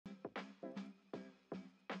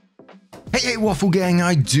Hey Waffle Gang,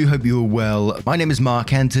 I do hope you're well. My name is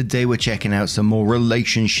Mark and today we're checking out some more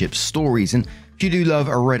relationship stories, and if you do love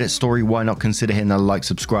a Reddit story, why not consider hitting that like,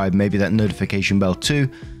 subscribe, maybe that notification bell too.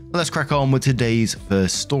 But let's crack on with today's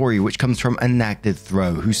first story, which comes from Enacted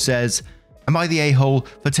Throw, who says, "Am I the a-hole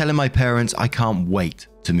for telling my parents I can't wait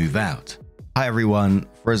to move out? Hi everyone,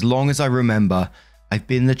 for as long as I remember, I've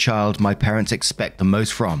been the child my parents expect the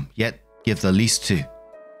most from, yet give the least to.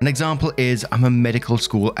 An example is I'm a medical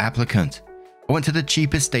school applicant. I went to the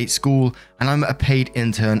cheapest state school and I'm a paid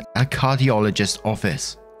intern at a cardiologist's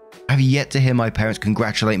office. I have yet to hear my parents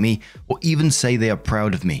congratulate me or even say they are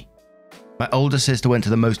proud of me. My older sister went to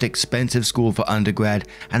the most expensive school for undergrad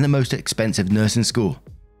and the most expensive nursing school.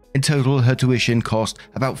 In total, her tuition cost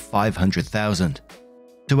about $500,000.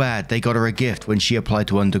 To add, they got her a gift when she applied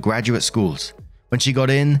to undergraduate schools. When she got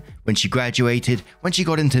in, when she graduated, when she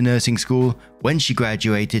got into nursing school, when she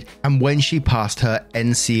graduated, and when she passed her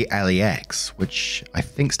NCLEX, which I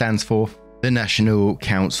think stands for the National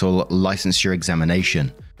Council Licensure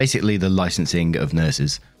Examination, basically the licensing of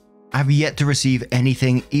nurses. I have yet to receive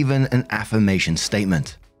anything, even an affirmation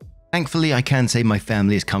statement. Thankfully, I can say my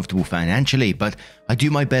family is comfortable financially, but I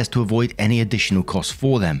do my best to avoid any additional costs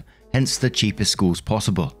for them, hence the cheapest schools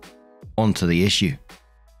possible. On to the issue.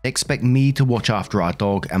 They expect me to watch after our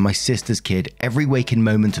dog and my sister's kid every waking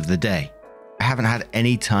moment of the day. I haven't had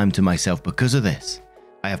any time to myself because of this.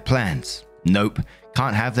 I have plans. Nope,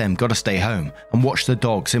 can't have them, gotta stay home and watch the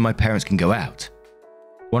dog so my parents can go out.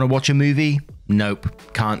 Wanna watch a movie? Nope,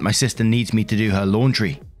 can't, my sister needs me to do her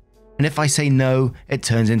laundry. And if I say no, it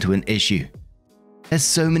turns into an issue. There's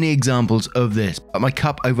so many examples of this, but my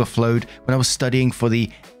cup overflowed when I was studying for the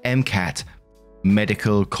MCAT,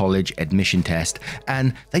 Medical College Admission Test,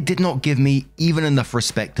 and they did not give me even enough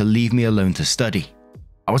respect to leave me alone to study.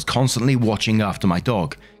 I was constantly watching after my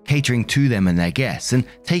dog, catering to them and their guests, and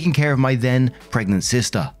taking care of my then pregnant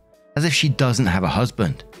sister, as if she doesn't have a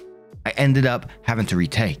husband. I ended up having to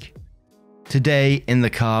retake. Today, in the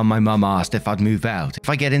car, my mum asked if I'd move out if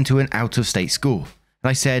I get into an out-of-state school, and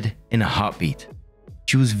I said in a heartbeat.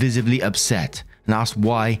 She was visibly upset and asked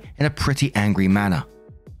why in a pretty angry manner.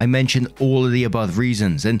 I mentioned all of the above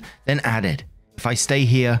reasons and then added, if I stay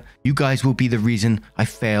here, you guys will be the reason I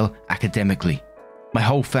fail academically. My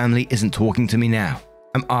whole family isn't talking to me now.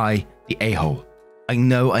 Am I the a-hole? I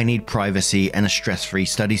know I need privacy and a stress-free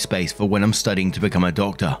study space for when I'm studying to become a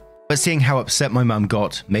doctor. But seeing how upset my mum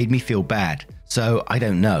got made me feel bad, so I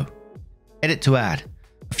don't know. Edit to add,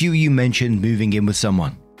 a few of you mentioned moving in with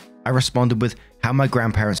someone. I responded with how my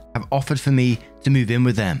grandparents have offered for me to move in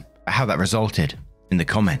with them, how that resulted in the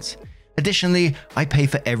comments. Additionally, I pay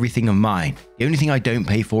for everything of mine. The only thing I don't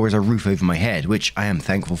pay for is a roof over my head, which I am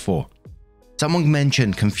thankful for. Someone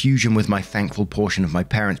mentioned confusion with my thankful portion of my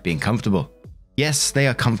parents being comfortable. Yes, they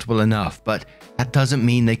are comfortable enough, but that doesn't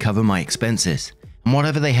mean they cover my expenses. And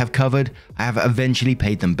whatever they have covered, I have eventually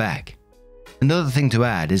paid them back. Another thing to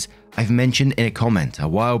add is I've mentioned in a comment a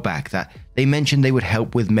while back that they mentioned they would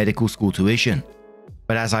help with medical school tuition.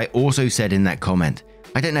 But as I also said in that comment,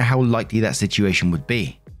 I don't know how likely that situation would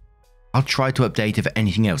be. I'll try to update if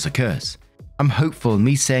anything else occurs. I'm hopeful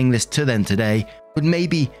me saying this to them today would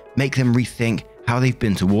maybe make them rethink how they've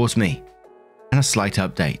been towards me. And a slight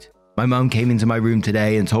update. My mum came into my room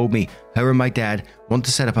today and told me her and my dad want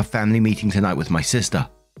to set up a family meeting tonight with my sister.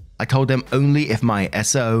 I told them only if my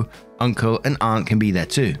SO, uncle and aunt can be there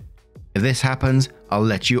too. If this happens, I'll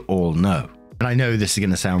let you all know. And I know this is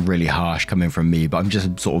going to sound really harsh coming from me, but I'm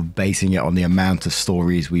just sort of basing it on the amount of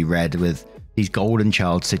stories we read with these golden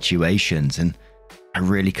child situations, and I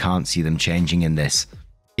really can't see them changing in this.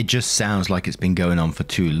 It just sounds like it's been going on for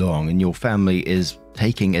too long and your family is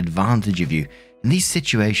taking advantage of you. In these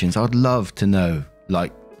situations, I'd love to know,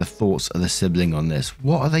 like, the thoughts of the sibling on this.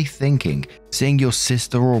 What are they thinking? Seeing your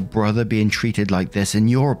sister or brother being treated like this and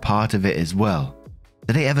you're a part of it as well.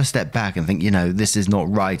 Do they ever step back and think, this is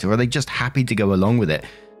not right? Or are they just happy to go along with it?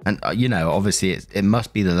 And, obviously it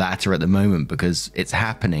must be the latter at the moment because it's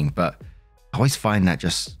happening, but I always find that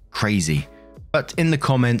just crazy. But in the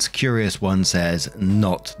comments, Curious One says,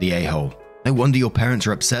 not the a-hole. No wonder your parents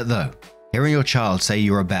are upset though. Hearing your child say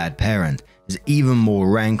you're a bad parent is even more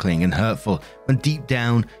rankling and hurtful when deep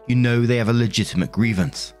down you know they have a legitimate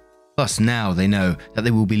grievance. Plus now they know that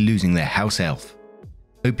they will be losing their house elf.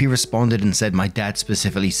 Opie responded and said my dad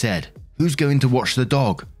specifically said, who's going to watch the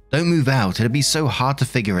dog? Don't move out, it'd be so hard to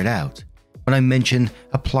figure it out. When I mentioned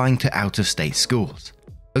applying to out-of-state schools.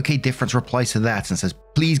 OK Difference replies to that and says,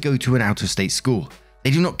 please go to an out-of-state school.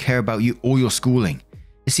 They do not care about you or your schooling.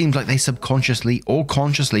 It seems like they subconsciously or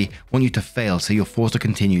consciously want you to fail so you're forced to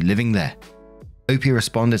continue living there. OP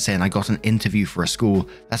responded saying I got an interview for a school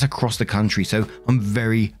that's across the country, so I'm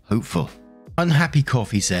very hopeful. Unhappy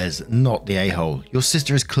Coffee says, not the a-hole. Your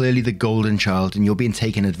sister is clearly the golden child and you're being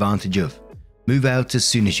taken advantage of. Move out as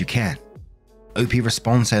soon as you can. OP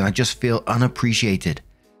responds saying I just feel unappreciated.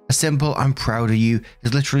 A simple I'm proud of you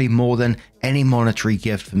is literally more than any monetary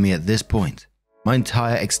gift for me at this point. My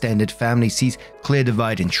entire extended family sees clear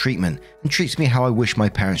divide in treatment and treats me how I wish my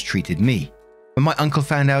parents treated me. When my uncle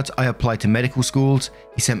found out I applied to medical schools,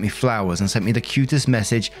 he sent me flowers and sent me the cutest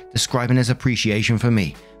message describing his appreciation for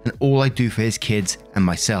me and all I do for his kids and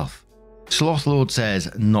myself. Sloth Lord says,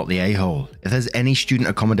 not the a-hole. If there's any student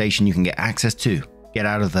accommodation you can get access to, get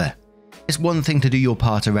out of there. It's one thing to do your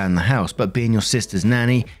part around the house, but being your sister's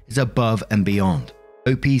nanny is above and beyond.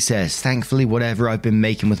 OP says, thankfully whatever I've been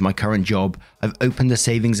making with my current job, I've opened a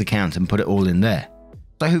savings account and put it all in there.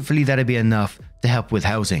 So hopefully that'll be enough to help with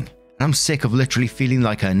housing. And I'm sick of literally feeling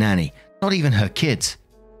like her nanny, not even her kids.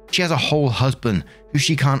 She has a whole husband who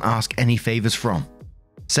she can't ask any favors from.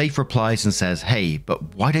 Safe replies and says, hey,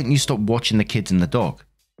 but why don't you stop watching the kids and the dog?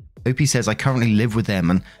 OP says I currently live with them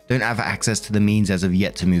and don't have access to the means as of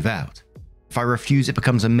yet to move out. If I refuse, it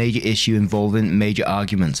becomes a major issue involving major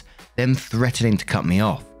arguments, them threatening to cut me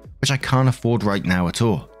off, which I can't afford right now at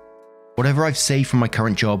all. Whatever I've saved from my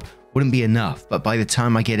current job wouldn't be enough, but by the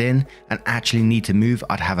time I get in and actually need to move,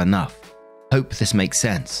 I'd have enough. Hope this makes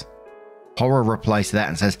sense. Horror replies to that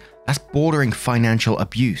and says, that's bordering financial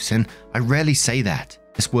abuse, and I rarely say that.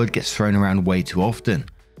 This word gets thrown around way too often.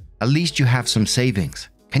 At least you have some savings.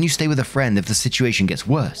 Can you stay with a friend if the situation gets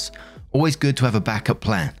worse? Always good to have a backup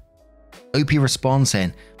plan. OP responds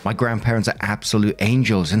saying, my grandparents are absolute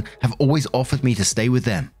angels and have always offered me to stay with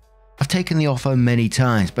them. I've taken the offer many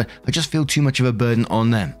times, but I just feel too much of a burden on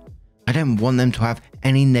them. I don't want them to have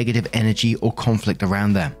any negative energy or conflict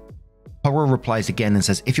around them. Horror replies again and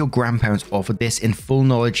says, if your grandparents offered this in full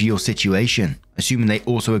knowledge of your situation, assuming they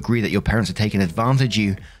also agree that your parents are taking advantage of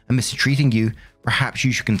you and mistreating you, perhaps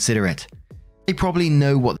you should consider it. They probably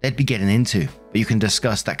know what they'd be getting into, but you can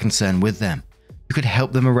discuss that concern with them. You could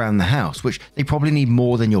help them around the house, which they probably need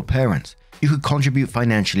more than your parents. You could contribute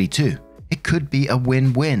financially too. It could be a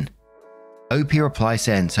win-win. OP replies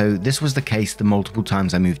saying, so this was the case the multiple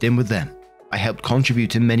times I moved in with them. I helped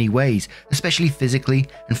contribute in many ways, especially physically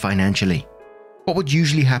and financially. What would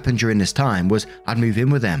usually happen during this time was I'd move in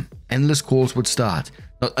with them. Endless calls would start,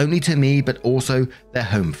 not only to me but also their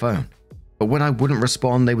home phone. But when I wouldn't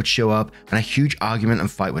respond, they would show up and a huge argument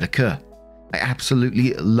and fight would occur. I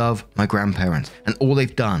absolutely love my grandparents and all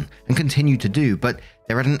they've done and continue to do, but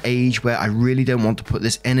they're at an age where I really don't want to put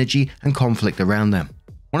this energy and conflict around them.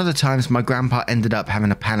 One of the times my grandpa ended up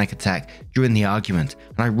having a panic attack during the argument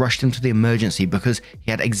and I rushed him to the emergency because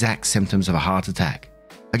he had exact symptoms of a heart attack.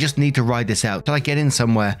 I just need to ride this out till I get in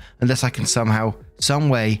somewhere unless I can somehow, some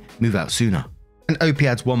way move out sooner. And OP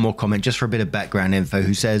adds one more comment just for a bit of background info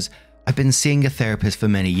who says, I've been seeing a therapist for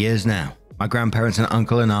many years now. My grandparents and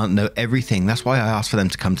uncle and aunt know everything, that's why I asked for them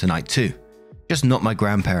to come tonight too. Just not my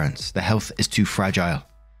grandparents, their health is too fragile.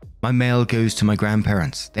 My mail goes to my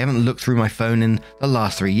grandparents. They haven't looked through my phone in the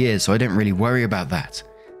last 3 years, so I don't really worry about that.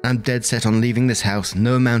 I'm dead set on leaving this house.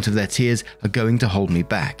 No amount of their tears are going to hold me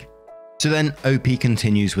back. So then OP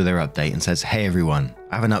continues with her update and says, hey everyone,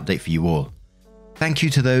 I have an update for you all. Thank you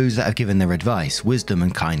to those that have given their advice, wisdom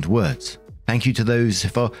and kind words. Thank you to those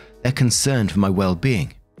for their concern for my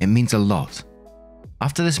well-being. It means a lot.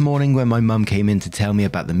 After this morning when my mum came in to tell me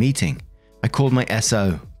about the meeting, I called my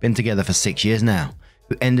SO, been together for 6 years now,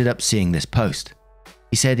 who ended up seeing this post.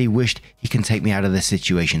 He said he wished he can take me out of this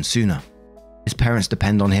situation sooner. His parents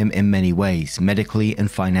depend on him in many ways, medically and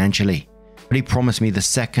financially, but he promised me the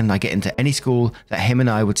second I get into any school that him and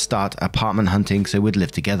I would start apartment hunting so we'd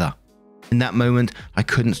live together. In that moment, I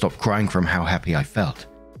couldn't stop crying from how happy I felt.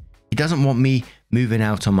 He doesn't want me moving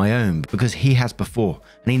out on my own because he has before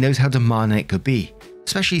and he knows how demanding it could be,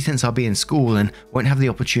 especially since I'll be in school and won't have the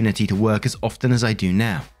opportunity to work as often as I do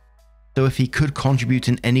now. So if he could contribute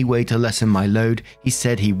in any way to lessen my load, he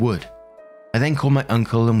said he would. I then called my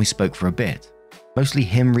uncle and we spoke for a bit, mostly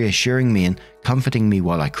him reassuring me and comforting me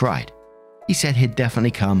while I cried. He said he'd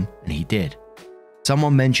definitely come, and he did.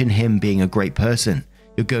 Someone mentioned him being a great person.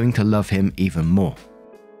 You're going to love him even more.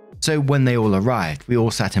 So when they all arrived, we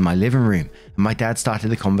all sat in my living room and my dad started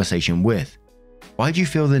the conversation with, why do you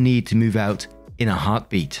feel the need to move out in a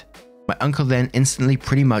heartbeat? My uncle then instantly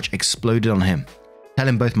pretty much exploded on him,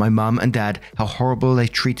 telling both my mum and dad how horrible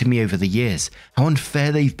they've treated me over the years, how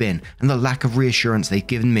unfair they've been, and the lack of reassurance they've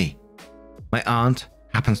given me. My aunt,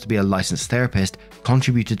 happens to be a licensed therapist,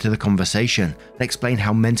 contributed to the conversation and explained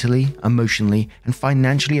how mentally, emotionally, and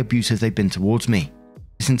financially abusive they've been towards me.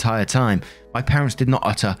 This entire time, my parents did not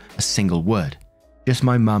utter a single word, just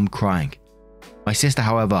my mum crying. My sister,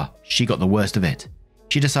 however, she got the worst of it.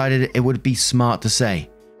 She decided it would be smart to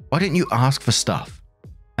say, "Why don't you ask for stuff?"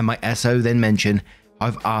 And my SO then mentioned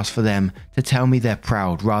I've asked for them to tell me they're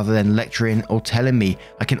proud rather than lecturing or telling me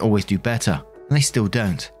I can always do better, and they still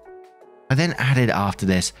don't. I then added after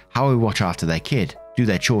this how I watch after their kid, do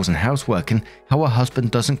their chores and housework, and how her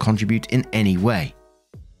husband doesn't contribute in any way.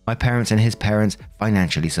 My parents and his parents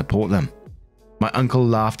financially support them. My uncle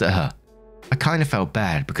laughed at her. I kind of felt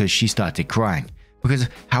bad because she started crying, because of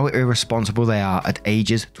how irresponsible they are at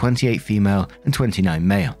ages 28 female and 29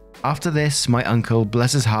 male. After this, my uncle,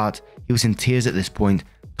 bless his heart, he was in tears at this point,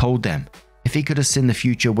 told them if he could have seen the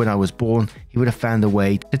future when I was born, he would have found a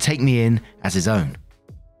way to take me in as his own.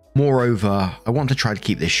 Moreover, I want to try to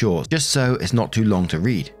keep this short, just so it's not too long to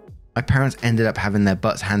read. My parents ended up having their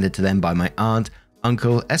butts handed to them by my aunt,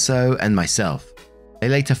 uncle, SO, and myself. They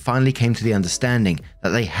later finally came to the understanding that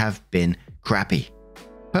they have been crappy.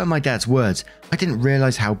 Per my dad's words, I didn't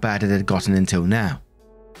realize how bad it had gotten until now.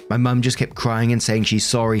 My mum just kept crying and saying she's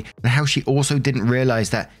sorry, and how she also didn't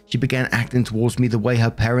realize that she began acting towards me the way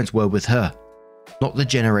her parents were with her, not the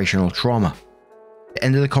generational trauma. The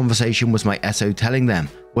end of the conversation was my SO telling them,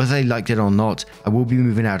 whether they liked it or not, I will be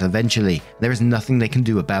moving out eventually, and there is nothing they can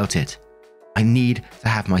do about it. I need to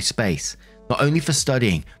have my space, not only for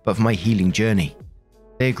studying, but for my healing journey.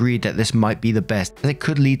 They agreed that this might be the best, as it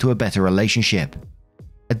could lead to a better relationship.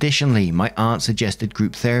 Additionally, my aunt suggested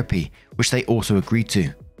group therapy, which they also agreed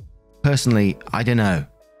to. Personally, I don't know.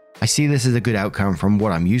 I see this as a good outcome from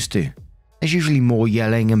what I'm used to. There's usually more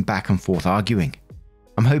yelling and back and forth arguing.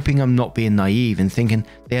 I'm hoping I'm not being naive and thinking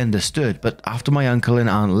they understood, but after my uncle and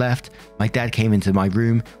aunt left, my dad came into my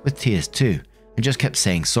room with tears too, and just kept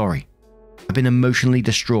saying sorry. I've been emotionally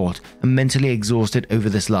distraught and mentally exhausted over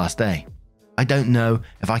this last day. I don't know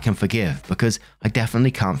if I can forgive, because I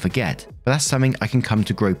definitely can't forget, but that's something I can come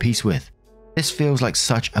to grow peace with. This feels like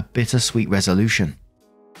such a bittersweet resolution.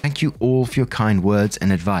 Thank you all for your kind words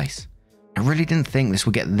and advice. I really didn't think this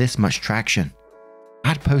would get this much traction. I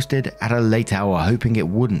had posted at a late hour hoping it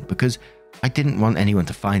wouldn't, because I didn't want anyone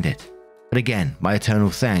to find it. But again, my eternal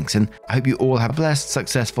thanks, and I hope you all have a blessed,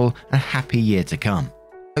 successful, and happy year to come.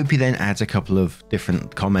 Opie then adds a couple of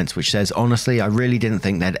different comments which says, honestly, I really didn't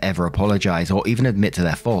think they'd ever apologize or even admit to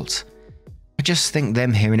their faults. I just think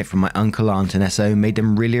them hearing it from my uncle, aunt, and SO made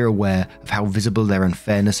them really aware of how visible their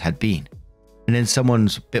unfairness had been. And then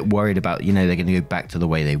someone's a bit worried about, they're going to go back to the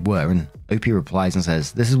way they were, and Opie replies and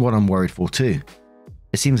says, this is what I'm worried for too.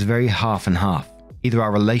 It seems very half and half. Either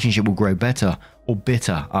our relationship will grow better or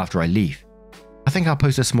bitter after I leave. I think I'll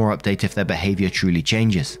post a small update if their behavior truly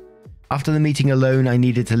changes. After the meeting alone, I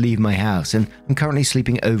needed to leave my house, and I'm currently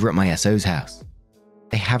sleeping over at my SO's house.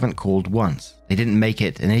 They haven't called once. They didn't make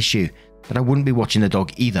it an issue that I wouldn't be watching the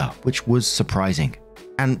dog either, which was surprising.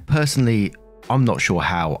 And personally, I'm not sure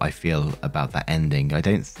how I feel about that ending. I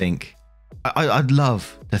don't think... I'd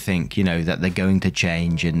love to think, that they're going to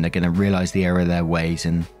change and they're going to realize the error of their ways.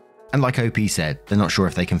 And like OP said, they're not sure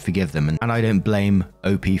if they can forgive them. And I don't blame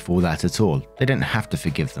OP for that at all. They don't have to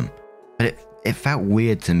forgive them. But it felt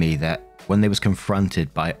weird to me that when they was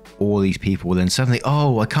confronted by all these people, then suddenly,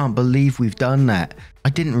 oh, I can't believe we've done that. I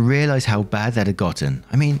didn't realize how bad that had gotten.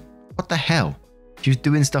 I mean, what the hell? She was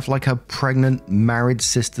doing stuff like her pregnant, married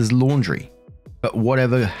sister's laundry. But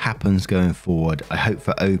whatever happens going forward, I hope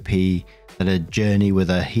for OP that her journey with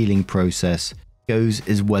her healing process goes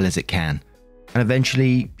as well as it can. And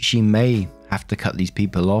eventually, she may have to cut these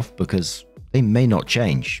people off because they may not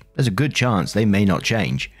change. There's a good chance they may not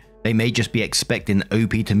change. They may just be expecting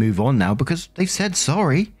OP to move on now because they've said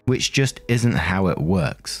sorry, which just isn't how it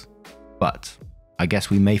works. But I guess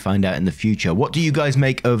we may find out in the future. What do you guys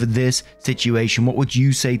make of this situation? What would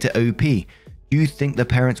you say to OP? Do you think the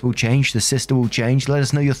parents will change? The sister will change? Let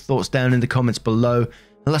us know your thoughts down in the comments below.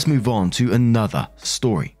 And let's move on to another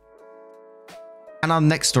story. And our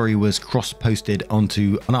next story was cross-posted on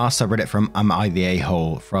our subreddit from Am I the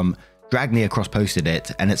A-Hole? From Dragnia cross-posted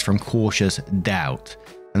it, and it's from Cautious Doubt.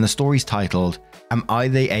 And the story's titled, Am I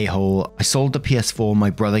the A-Hole? I sold the PS4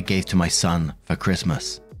 my brother gave to my son for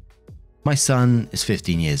Christmas. My son is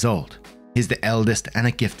 15 years old. He's the eldest and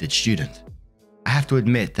a gifted student. I have to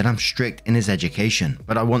admit that I'm strict in his education,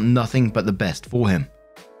 but I want nothing but the best for him.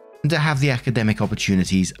 And to have the academic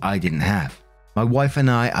opportunities I didn't have. My wife and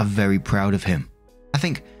I are very proud of him. I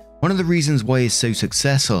think one of the reasons why he's so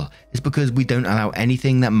successful is because we don't allow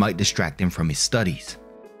anything that might distract him from his studies.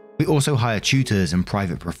 We also hire tutors and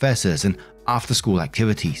private professors and after-school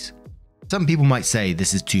activities. Some people might say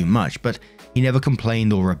this is too much, but he never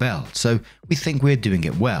complained or rebelled, so we think we're doing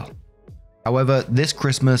it well. However, this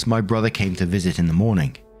Christmas my brother came to visit in the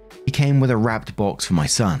morning. He came with a wrapped box for my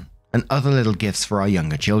son and other little gifts for our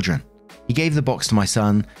younger children. He gave the box to my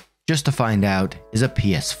son just to find out is a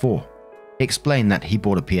PS4. He explained that he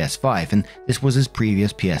bought a PS5 and this was his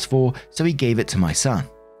previous PS4, so he gave it to my son.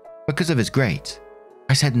 Because of his grades,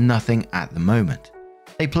 I said nothing at the moment.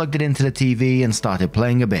 They plugged it into the TV and started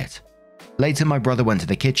playing a bit. Later my brother went to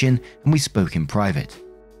the kitchen and we spoke in private.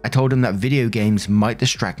 I told him that video games might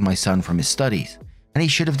distract my son from his studies and he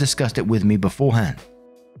should have discussed it with me beforehand.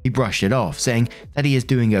 He brushed it off, saying that he is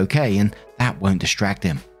doing okay and that won't distract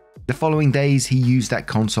him. The following days he used that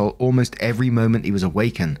console almost every moment he was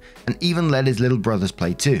awakened and even let his little brothers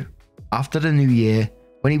play too. After the new year,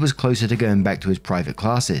 when he was closer to going back to his private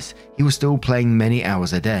classes, he was still playing many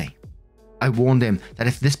hours a day. I warned him that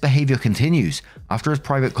if this behavior continues, after his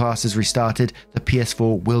private classes restarted, the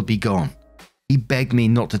PS4 will be gone. He begged me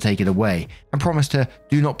not to take it away and promised to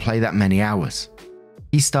do not play that many hours.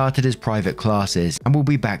 He started his private classes and will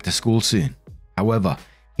be back to school soon. However,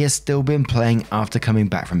 he has still been playing after coming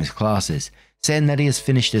back from his classes, saying that he has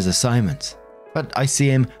finished his assignments. But I see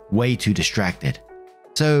him way too distracted.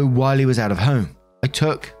 So while he was out of home, I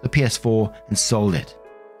took the PS4 and sold it.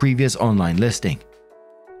 Previous online listing.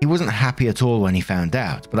 He wasn't happy at all when he found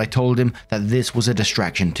out, but I told him that this was a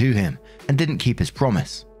distraction to him and didn't keep his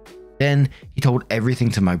promise. Then he told everything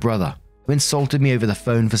to my brother, who insulted me over the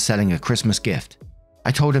phone for selling a Christmas gift.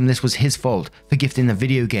 I told him this was his fault for gifting a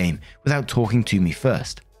video game without talking to me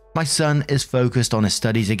first. My son is focused on his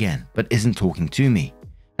studies again, but isn't talking to me.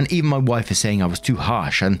 And even my wife is saying I was too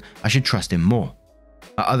harsh and I should trust him more.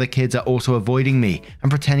 Our other kids are also avoiding me and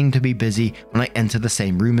pretending to be busy when I enter the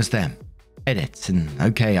same room as them. Edits, and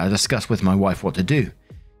okay, I discussed with my wife what to do.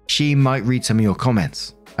 She might read some of your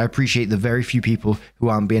comments. I appreciate the very few people who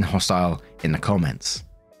aren't being hostile in the comments.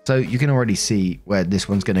 So you can already see where this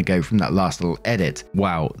one's going to go from that last little edit.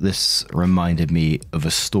 Wow, this reminded me of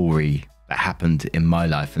a story that happened in my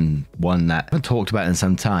life and one that I haven't talked about in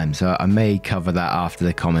some time. So I may cover that after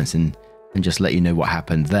the comments and just let you know what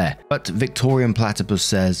happened there. But Victorian Platypus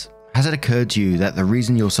says, has it occurred to you that the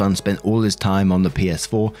reason your son spent all his time on the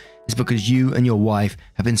PS4 is because you and your wife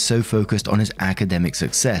have been so focused on his academic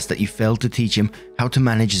success that you failed to teach him how to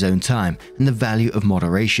manage his own time and the value of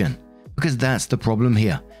moderation? Because that's the problem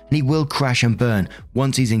here, and he will crash and burn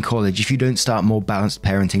once he's in college if you don't start more balanced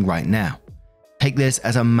parenting right now. Take this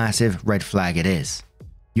as a massive red flag it is.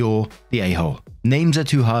 You're the a-hole. Names are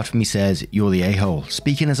too hard for me says you're the a-hole,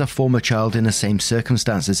 speaking as a former child in the same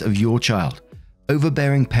circumstances of your child.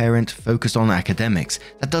 Overbearing parent focused on academics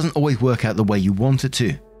that doesn't always work out the way you want it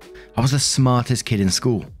to. I was the smartest kid in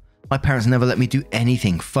school. My parents never let me do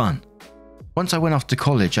anything fun. Once I went off to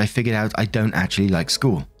college, I figured out I don't actually like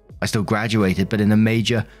school. I still graduated, but in a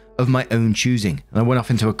major of my own choosing, and I went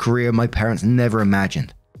off into a career my parents never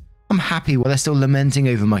imagined. I'm happy while they're still lamenting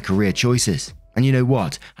over my career choices. And you know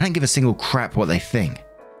what? I don't give a single crap what they think.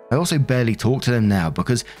 I also barely talk to them now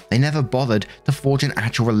because they never bothered to forge an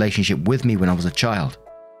actual relationship with me when I was a child.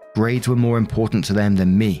 Grades were more important to them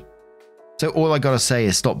than me. So all I gotta say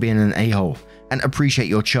is stop being an a-hole and appreciate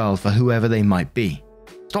your child for whoever they might be.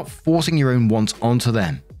 Stop forcing your own wants onto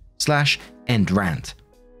them. /end rant.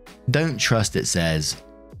 Don't trust it says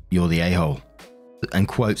you're the a-hole. And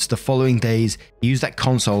quotes the following days he used that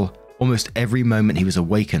console almost every moment he was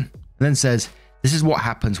awakened. And then says, this is what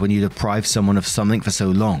happens when you deprive someone of something for so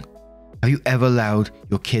long. Have you ever allowed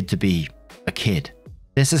your kid to be a kid?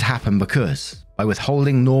 This has happened because, by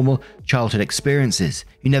withholding normal childhood experiences,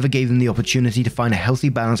 you never gave them the opportunity to find a healthy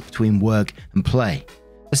balance between work and play.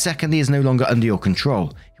 The second he is no longer under your control,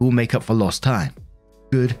 he will make up for lost time.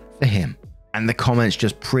 Good for him. And the comments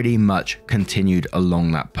just pretty much continued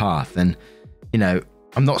along that path. And, you know,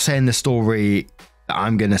 I'm not saying the story that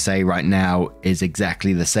I'm going to say right now is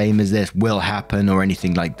exactly the same as this, will happen or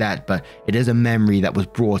anything like that, but it is a memory that was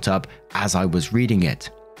brought up as I was reading it.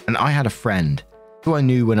 And I had a friend who I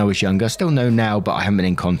knew when I was younger, still know now, but I haven't been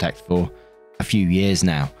in contact for a few years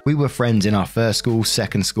now. We were friends in our first school,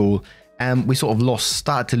 second school, and we sort of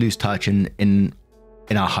started to lose touch in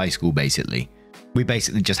our high school basically. We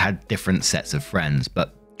basically just had different sets of friends,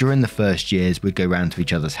 but during the first years we'd go round to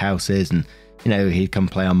each other's houses and, you know, he'd come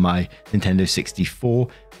play on my Nintendo 64,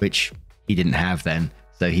 which he didn't have then,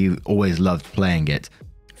 so he always loved playing it.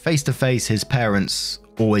 Face to face, his parents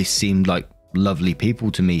always seemed like lovely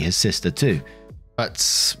people to me, his sister too.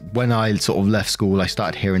 But when I sort of left school, I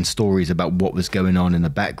started hearing stories about what was going on in the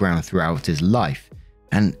background throughout his life.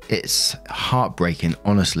 And it's heartbreaking,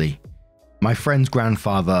 honestly. My friend's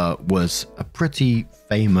grandfather was a pretty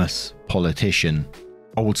famous politician,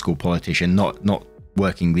 old school politician, not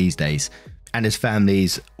working these days. And his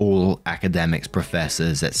family's all academics,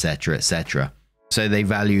 professors, etc., etc. So they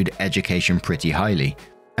valued education pretty highly.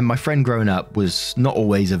 And my friend growing up was not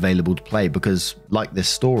always available to play because, like this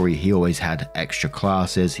story, he always had extra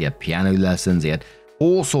classes, he had piano lessons, he had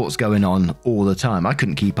all sorts going on all the time. I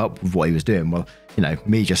couldn't keep up with what he was doing. Well, you know,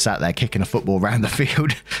 me just sat there kicking a football around the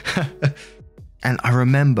field. And I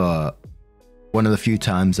remember one of the few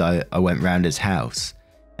times I went round his house,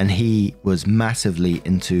 and he was massively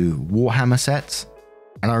into Warhammer sets.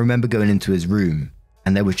 And I remember going into his room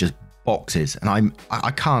and there was just boxes, and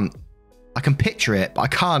I can picture it, but I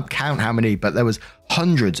can't count how many, but there was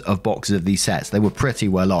hundreds of boxes of these sets. They were pretty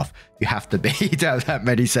well off. You have to be to have that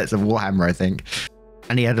many sets of Warhammer, I think.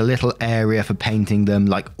 And he had a little area for painting them,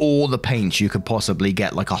 like all the paints you could possibly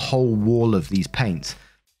get, like a whole wall of these paints.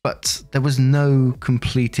 But there was no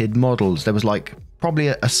completed models. There was like probably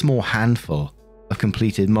a small handful of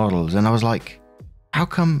completed models. And I was like, how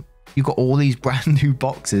come you got all these brand new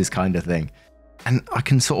boxes kind of thing? And I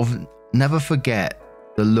can sort of never forget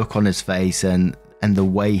the look on his face and the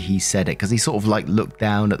way he said it, because he sort of like looked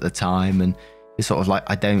down at the time and he's sort of like,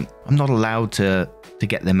 I'm not allowed to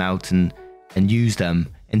get them out and use them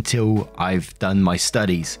until I've done my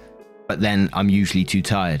studies, but then I'm usually too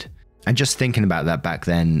tired. And just thinking about that back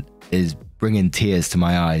then is bringing tears to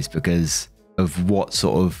my eyes because of what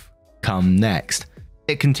sort of come next.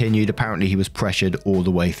 It continued. Apparently he was pressured all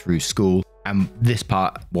the way through school, and this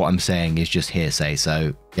part, what I'm saying, is just hearsay, so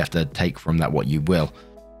you have to take from that what you will.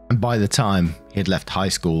 And by the time he had left high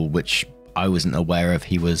school, which I wasn't aware of,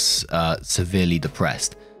 he was severely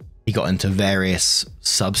depressed. He got into various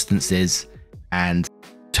substances and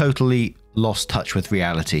totally lost touch with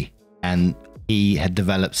reality, and he had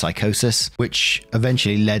developed psychosis, which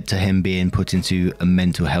eventually led to him being put into a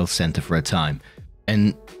mental health center for a time.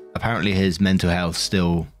 And apparently his mental health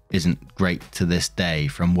still isn't great to this day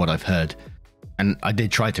from what I've heard. And I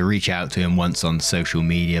did try to reach out to him once on social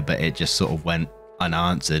media, but it just sort of went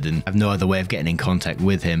unanswered, and I have no other way of getting in contact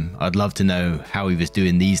with him. I'd love to know how he was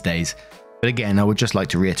doing these days. But again, I would just like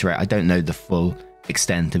to reiterate, I don't know the full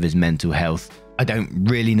extent of his mental health. I don't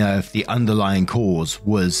really know if the underlying cause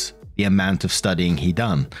was the amount of studying he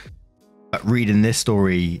done. But reading this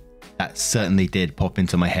story, that certainly did pop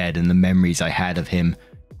into my head, and the memories I had of him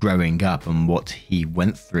growing up and what he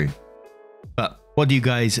went through. But what do you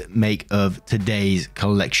guys make of today's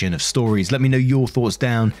collection of stories? Let me know your thoughts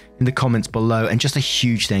down in the comments below, and just a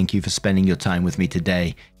huge thank you for spending your time with me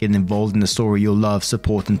today. Getting involved in the story, your love,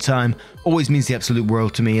 support and time always means the absolute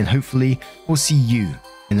world to me, and hopefully we'll see you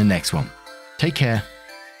in the next one. Take care,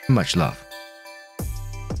 and much love.